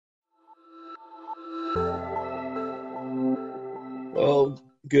Well,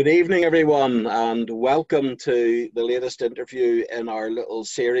 good evening, everyone, and welcome to the latest interview in our little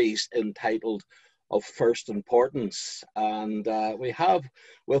series entitled Of First Importance. And we have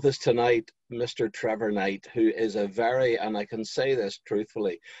with us tonight Mr. Trevor Knight, who is a very, and I can say this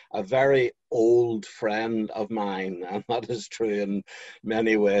truthfully, a very old friend of mine. And that is true in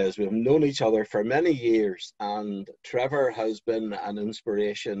many ways. We've known each other for many years, and Trevor has been an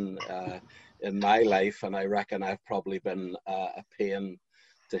inspiration in my life, and I reckon I've probably been a pain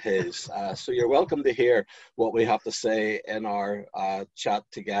to his. So you're welcome to hear what we have to say in our chat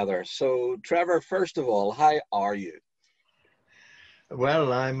together. So Trevor, first of all, how are you?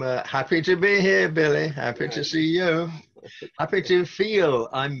 Well, I'm happy to be here, Billy. Happy to see you. Happy to feel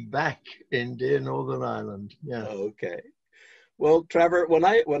I'm back in dear Northern Ireland. Yeah. Okay. Well, Trevor, when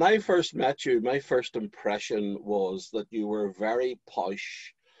I first met you, my first impression was that you were very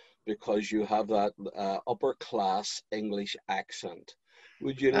posh because you have that upper class English accent.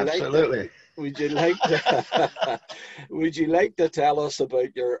 Would you Absolutely. would you like to would you like to tell us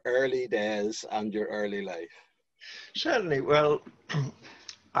about your early days and your early life? Certainly. Well,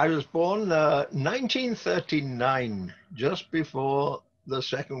 I was born 1939, just before the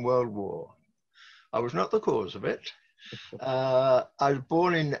Second World War. I was not the cause of it. I was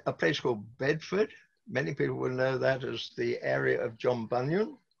born in a place called Bedford. Many people will know that as the area of John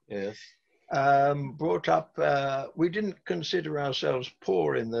Bunyan. Yes. Brought up, we didn't consider ourselves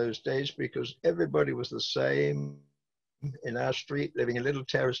poor in those days because everybody was the same in our street, living in little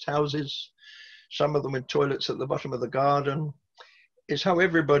terraced houses, some of them with toilets at the bottom of the garden. It's how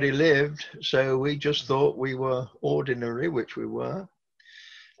everybody lived, so we just thought we were ordinary, which we were.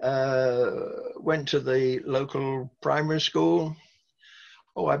 Went to the local primary school.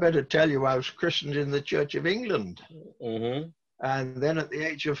 Oh, I better tell you, I was christened in the Church of England. Mm-hmm. And then at the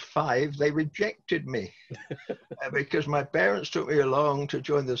age of 5, they rejected me because my parents took me along to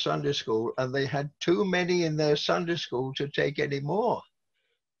join the Sunday school, and they had too many in their Sunday school to take any more.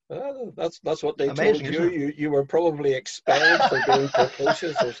 That's what they Amazing, told you. You were probably expelled for being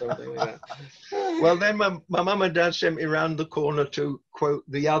precocious or something like that. Well, then my mum and dad sent me around the corner to, quote,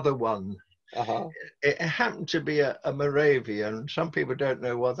 the other one. Uh-huh. It happened to be a Moravian. Some people don't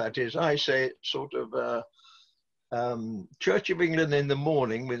know what that is. I say it's sort of Church of England in the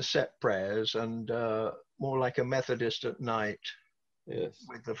morning with set prayers, and more like a Methodist at night. Yes.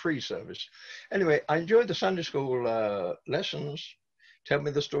 With the free service. Anyway, I enjoyed the Sunday school lessons, tell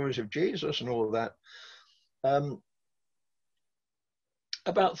me the stories of Jesus and all that.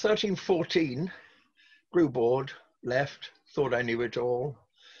 About 13, 14, grew bored, left, thought I knew it all.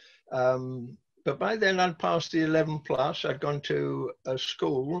 But by then I'd passed the 11 plus. I'd gone to a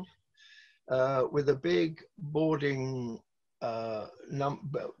school with a big boarding,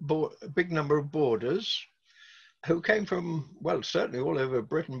 big number of boarders who came from, well, certainly all over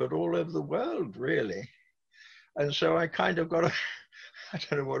Britain, but all over the world, really. And so I kind of got I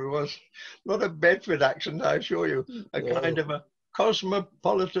don't know what it was, not a Bedford accent, I assure you, a kind of a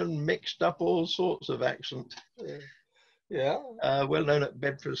cosmopolitan, mixed up all sorts of accent. Yeah. Well known at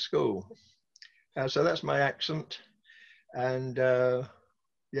Bedford School. So that's my accent. And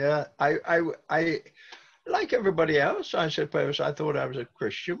yeah, I like everybody else, I suppose. I thought I was a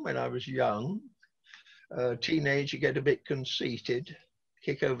Christian when I was young. Teenage, you get a bit conceited,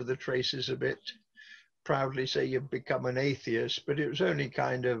 kick over the traces a bit, proudly say you've become an atheist, but it was only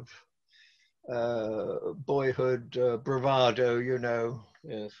kind of boyhood bravado, you know.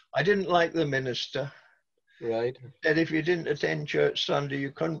 Yes. I didn't like the minister. Right. That if you didn't attend church Sunday,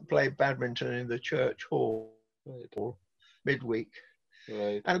 you couldn't play badminton in the church hall midweek.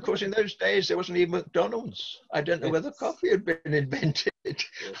 Right. And of course, in those days, there wasn't even McDonald's. I don't know whether coffee had been invented.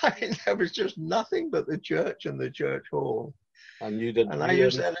 I mean, there was just nothing but the church and the church hall. And you didn't. And I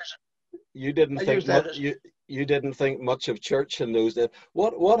used that as. You didn't think much. You didn't think much of church in those days.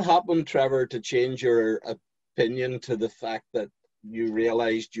 What happened, Trevor, to change your opinion to the fact that you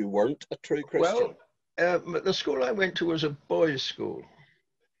realized you weren't a true Christian? Well, the school I went to was a boys' school.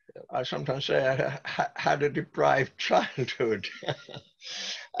 I sometimes say I had a deprived childhood.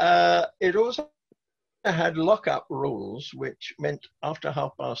 It also had lock-up rules, which meant after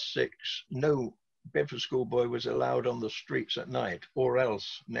 6:30, no Bedford schoolboy was allowed on the streets at night, or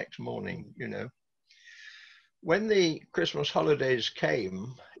else next morning, you know. When the Christmas holidays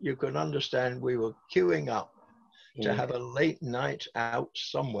came, you could understand we were queuing up to have a late night out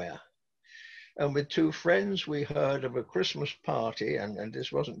somewhere. And with 2 friends, we heard of a Christmas party, and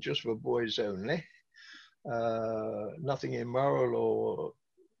this wasn't just for boys only, nothing immoral or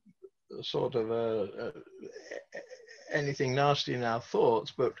sort of anything nasty in our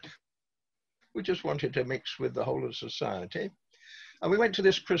thoughts, but we just wanted to mix with the whole of society. And we went to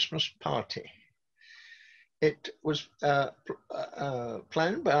this Christmas party. It was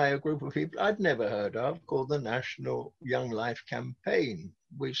planned by a group of people I'd never heard of, called the National Young Life Campaign.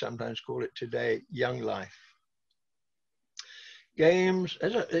 We sometimes call it today Young Life. Games,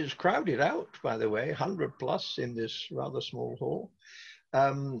 it's crowded out, by the way, 100 plus in this rather small hall.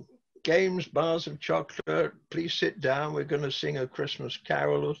 Games, bars of chocolate, please sit down, we're going to sing a Christmas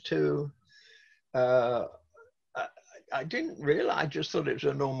carol or two. I didn't realize, I just thought it was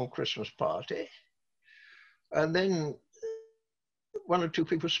a normal Christmas party. And then one or two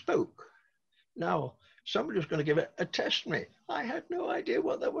people spoke. Now, somebody was going to give a testimony. I had no idea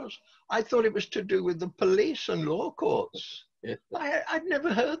what that was. I thought it was to do with the police and law courts. Yeah. I'd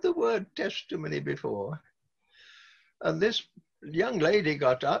never heard the word testimony before. And this young lady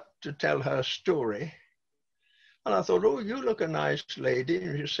got up to tell her story. And I thought, oh, you look a nice lady.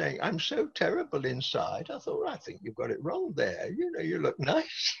 And she's saying, I'm so terrible inside. I thought, well, I think you've got it wrong there. You know, you look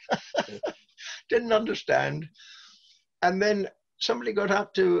nice. Didn't understand. And then somebody got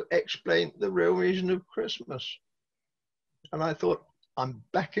up to explain the real reason of Christmas. And I thought, I'm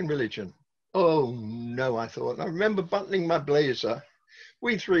back in religion. Oh, no, I thought. I remember buttoning my blazer.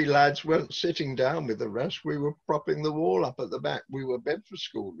 We three lads weren't sitting down with the rest. We were propping the wall up at the back. We were Bedford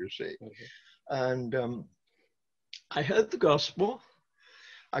School, you see. Okay. And I heard the gospel.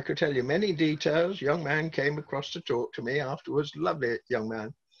 I could tell you many details. Young man came across to talk to me afterwards. Lovely young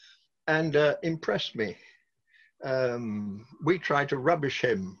man. And impressed me. We tried to rubbish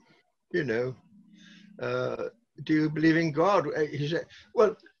him, you know. Do you believe in God? He said,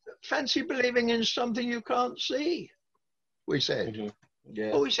 well, fancy believing in something you can't see, we said. Mm-hmm.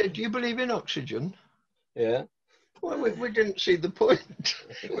 Yeah. Oh, he said, do you believe in oxygen? Yeah. Well, we didn't see the point.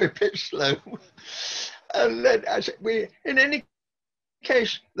 We're a bit slow. And then I said, in any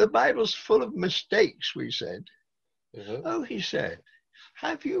case, the Bible's full of mistakes, we said. Mm-hmm. Oh, he said,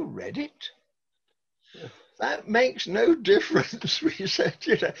 have you read it? Yeah. That makes no difference, we said.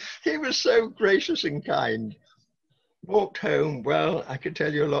 You know, he was so gracious and kind. Walked home. Well, I could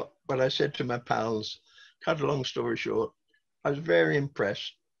tell you a lot, but I said to my pals, cut a long story short, I was very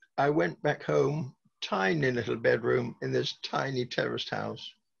impressed. I went back home, tiny little bedroom in this tiny terraced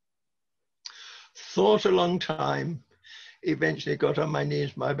house. Thought a long time, eventually got on my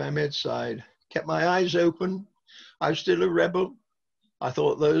knees by my bedside, kept my eyes open. I was still a rebel. I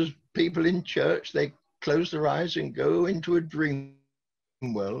thought those people in church, they close their eyes and go into a dream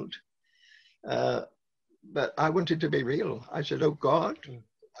world. But I wanted to be real. I said, oh God,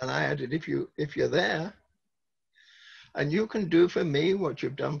 and I added, if you're there, and you can do for me what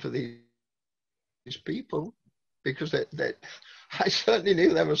you've done for these people, because I certainly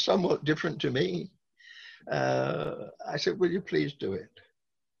knew they were somewhat different to me. I said, will you please do it?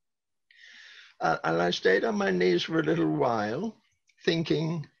 And I stayed on my knees for a little while,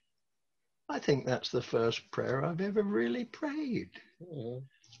 thinking, I think that's the first prayer I've ever really prayed. Mm-hmm.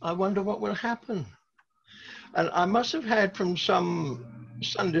 I wonder what will happen. And I must have had from some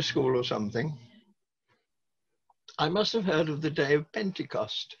Sunday school or something, I must have heard of the day of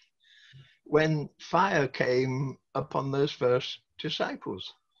Pentecost, when fire came upon those first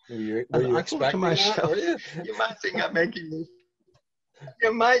disciples. Were you expecting to myself, that, were you? You might think I'm making this.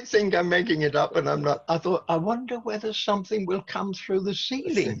 You might think I'm making it up, and I'm not. I thought, I wonder whether something will come through the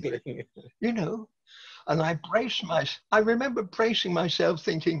ceiling, you know. And I remember bracing myself,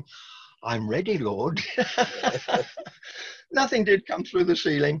 thinking, I'm ready, Lord. Nothing did come through the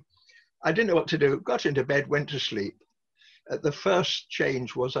ceiling. I didn't know what to do. Got into bed, went to sleep. The first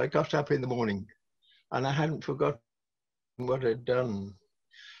change was I got up in the morning, and I hadn't forgotten what I'd done.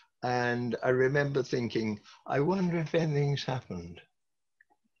 And I remember thinking, I wonder if anything's happened.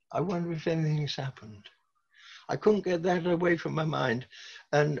 I wonder if anything's happened. I couldn't get that away from my mind.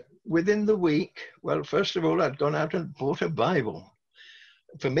 And within the week, well, first of all, I'd gone out and bought a Bible.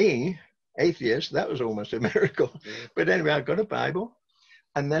 For me, atheist, that was almost a miracle. Yeah. But anyway, I got a Bible.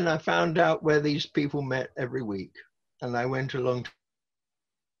 And then I found out where these people met every week. And I went along.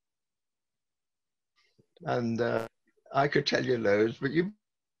 And I could tell you loads, but you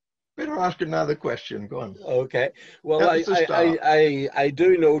better ask another question. Go on. Okay. Well, I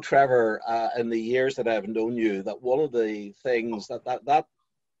do know, Trevor, in the years that I've known you, that one of the things that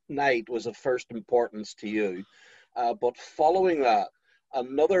night was of first importance to you. But following that,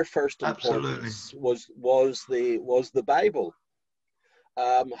 another first importance was the Bible.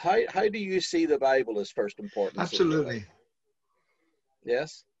 How do you see the Bible as first importance? Absolutely.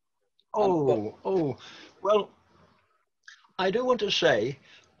 Yes. Well, I don't want to say.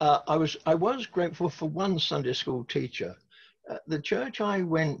 I was grateful for one Sunday school teacher. The church I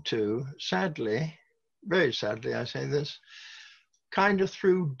went to, sadly, very sadly, I say this, kind of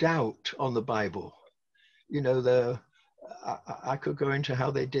threw doubt on the Bible. You know, I could go into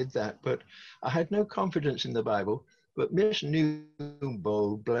how they did that, but I had no confidence in the Bible. But Miss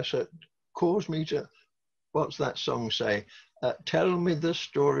Newbold, bless her, caused me to, what's that song say? Tell me the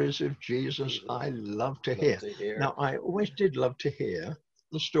stories of Jesus I love to hear. Now, I always did love to hear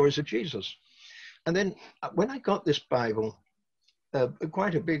the stories of Jesus. And then when I got this Bible,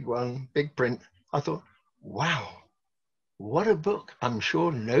 quite a big one, big print, I thought, wow, what a book. I'm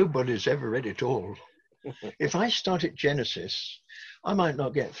sure nobody's ever read it all. If I start at Genesis, I might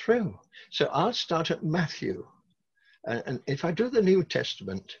not get through. So I'll start at Matthew. And if I do the New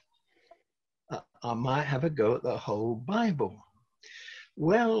Testament, I might have a go at the whole Bible.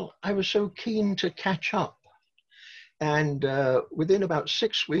 Well, I was so keen to catch up. And within about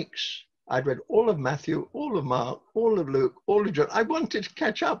 6 weeks, I'd read all of Matthew, all of Mark, all of Luke, all of John. I wanted to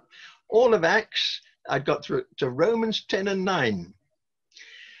catch up. All of Acts, I'd got through to Romans 10 and 9.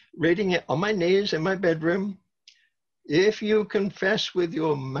 Reading it on my knees in my bedroom. If you confess with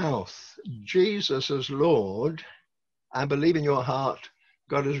your mouth Jesus as Lord and believe in your heart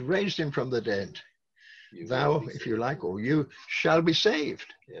God has raised him from the dead, thou, if you like, or you shall be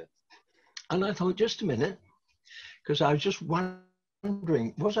saved. Yeah. And I thought, just a minute, because I was just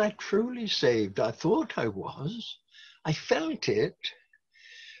wondering, was I truly saved? I thought I was. I felt it,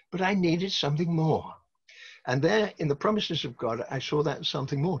 but I needed something more. And there, in the promises of God, I saw that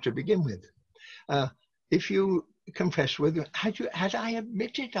something more to begin with. If you confess with you, had I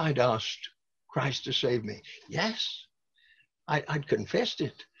admitted I'd asked Christ to save me? Yes. I'd confessed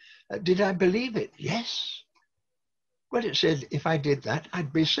it. Did I believe it? Yes. Well, it said if I did that,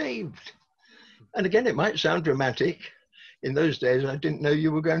 I'd be saved. And again, it might sound dramatic. In those days, I didn't know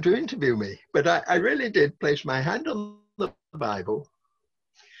you were going to interview me, but I really did place my hand on the Bible.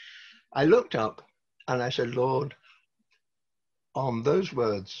 I looked up and I said, Lord, on those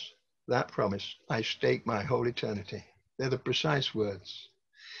words, that promise, I stake my whole eternity. They're the precise words.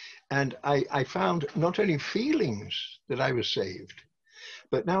 And I found not only feelings that I was saved,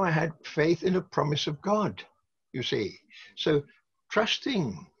 but now I had faith in a promise of God, you see. So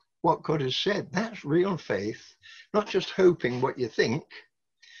trusting what God has said, that's real faith, not just hoping what you think,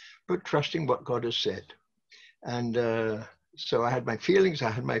 but trusting what God has said. And so I had my feelings, I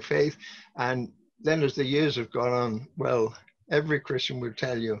had my faith. And then as the years have gone on, well, every Christian will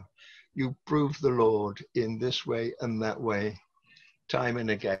tell you, you prove the Lord in this way and that way, time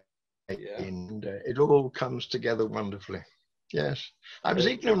and again. Yeah. And it all comes together wonderfully. Yes, I was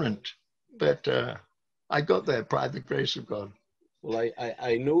ignorant, but I got there by the grace of God. Well,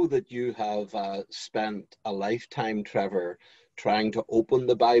 I know that you have spent a lifetime, Trevor, trying to open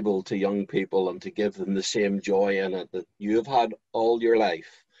the Bible to young people and to give them the same joy in it that you have had all your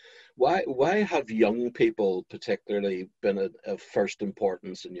life. Why have young people particularly been of first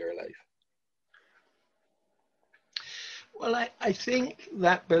importance in your life? Well, I think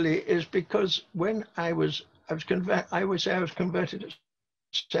that, Billy, is because when I was converted at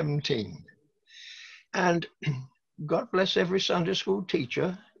 17. And God bless every Sunday school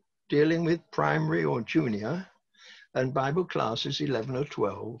teacher dealing with primary or junior and Bible classes 11 or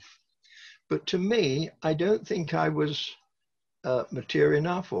 12. But to me, I don't think I was mature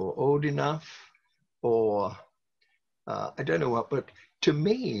enough or old enough or I don't know what, but to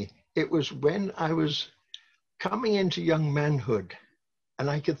me, it was when I was coming into young manhood and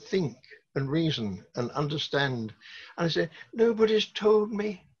I could think and reason and understand. And I said, nobody's told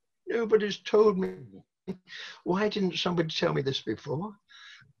me. Why didn't somebody tell me this before?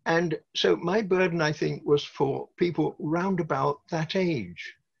 And so my burden, I think, was for people round about that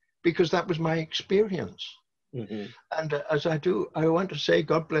age, because that was my experience. Mm-hmm. And as I want to say,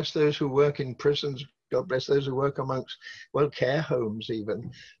 God bless those who work in prisons. God bless those who work amongst, well, care homes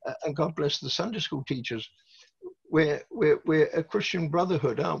even. And God bless the Sunday school teachers. We're a Christian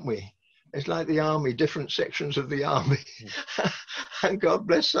brotherhood, aren't we? It's like the army, different sections of the army. And God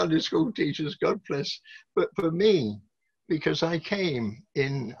bless Sunday school teachers, God bless. But for me, because I came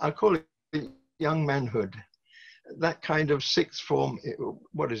in, I call it young manhood, that kind of sixth form,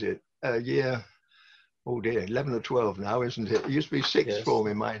 what is it, year, oh dear, 11 or 12 now, isn't it? It used to be sixth form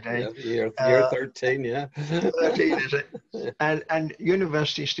in my day. Yeah, year 13, yeah. 13, is it? And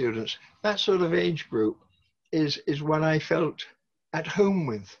university students, that sort of age group is what I felt at home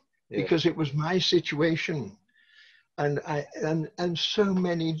with, because it was my situation. And so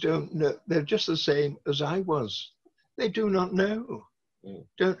many don't know. They're just the same as I was. They do not know,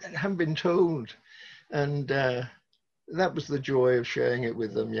 haven't been told. And that was the joy of sharing it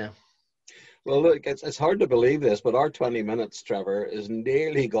with them, yeah. Well, look, it's hard to believe this, but our 20 minutes, Trevor, is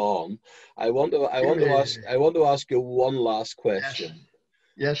nearly gone. I want to ask you one last Yes, question.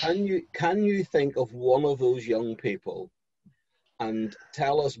 yes. Can you think of one of those young people and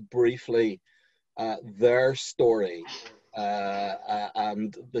tell us briefly their story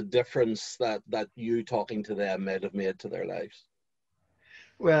and the difference that you talking to them might have made to their lives?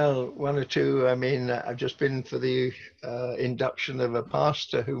 Well, one or two. I mean, I've just been for the induction of a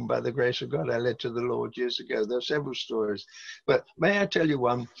pastor whom, by the grace of God, I led to the Lord years ago. There are several stories, but may I tell you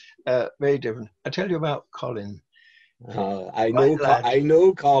one very different? I tell you about Colin. Right, lad. I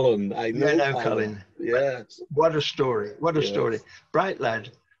know Colin. I You know know Colin. Colin. But Yes, what a story! What a story! yes. Bright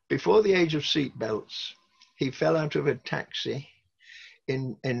lad. Before the age of seat belts, he fell out of a taxi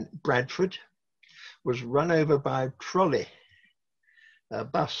in Bradford, was run over by a trolley. A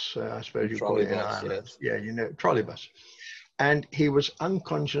bus, I suppose you call Trolley it in bus, Ireland. yes. Yeah, you know, trolley bus. And he was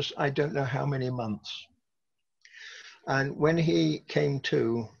unconscious, I don't know how many months. And when he came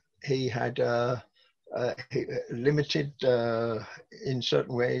to, he had limited in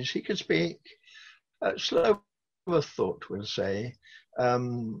certain ways. He could speak, slow of thought, we'll say,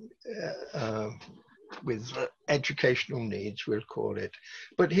 um, with educational needs, we'll call it.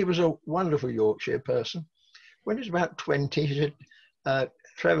 But he was a wonderful Yorkshire person. When he was about 20, he said,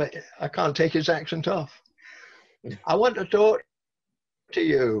 Trevor, I can't take his accent off. I want to talk to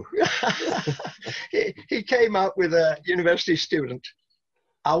you. He came up with a university student.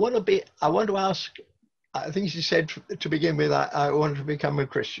 I want to ask, I think he said to begin with, I want to become a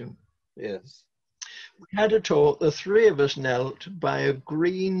Christian. Yes. We had a talk, the three of us knelt by a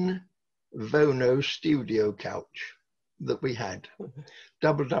green Vono studio couch that we had,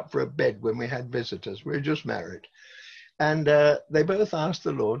 doubled up for a bed when we had visitors. We were just married. And they both asked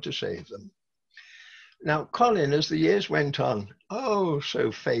the Lord to save them. Now, Colin, as the years went on, oh,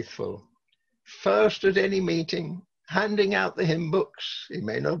 so faithful. First at any meeting, handing out the hymn books. He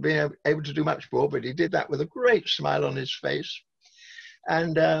may not be able to do much more, but he did that with a great smile on his face.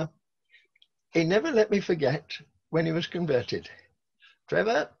 And he never let me forget when he was converted.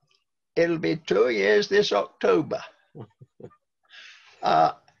 Trevor, it'll be 2 years this October.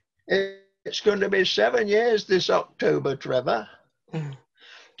 It's going to be 7 years this October, Trevor.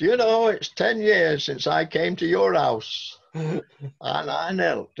 Do you know, it's 10 years since I came to your house. And I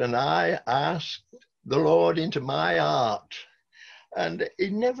knelt and I asked the Lord into my heart. And he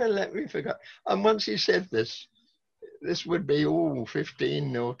never let me forget. And once he said this would be,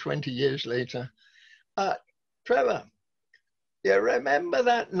 15 or 20 years later. Trevor, you remember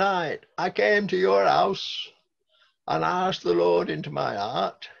that night I came to your house and asked the Lord into my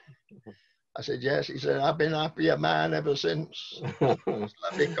heart? I said, yes. He said, I've been happier man ever since.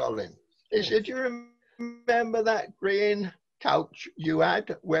 Lovely Colin. He said, you remember that green couch you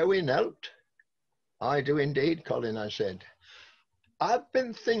had where we knelt? I do indeed, Colin, I said. I've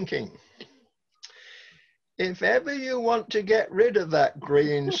been thinking, if ever you want to get rid of that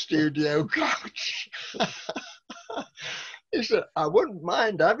green studio couch, he said, I wouldn't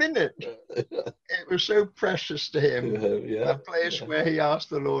mind having it. It was so precious to him, a place where he asked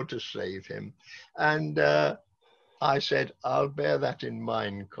the Lord to save him. And I said, I'll bear that in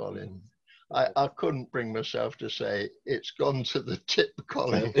mind, Colin. I couldn't bring myself to say, it's gone to the tip,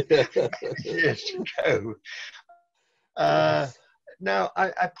 Colin, years ago. Now,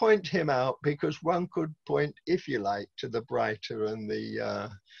 I point him out because one could point, if you like, to the brighter and the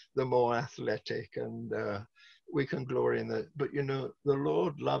more athletic, and we can glory in that. But, you know, the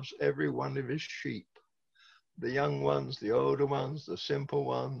Lord loves every one of his sheep, the young ones, the older ones, the simple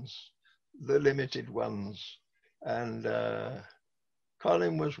ones, the limited ones. And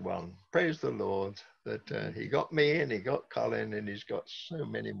Colin was one. Praise the Lord that he got me and he got Colin and he's got so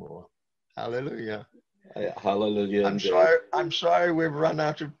many more. Hallelujah. Hallelujah. I'm sorry we've run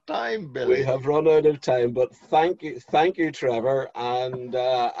out of time, Billy. We have run out of time, but thank you, Trevor, and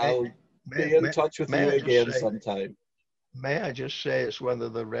I'll be in touch with you again sometime. May I just say it's one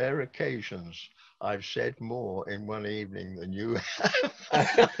of the rare occasions I've said more in one evening than you have.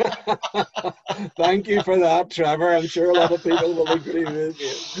 Thank you for that, Trevor. I'm sure a lot of people will agree with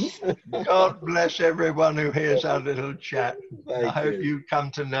you. God bless everyone who hears our little chat. I hope you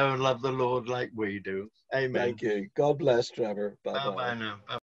come to know and love the Lord like we do. Amen. Thank you. God bless, Trevor. Bye-bye. Bye-bye now.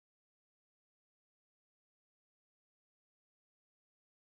 Bye.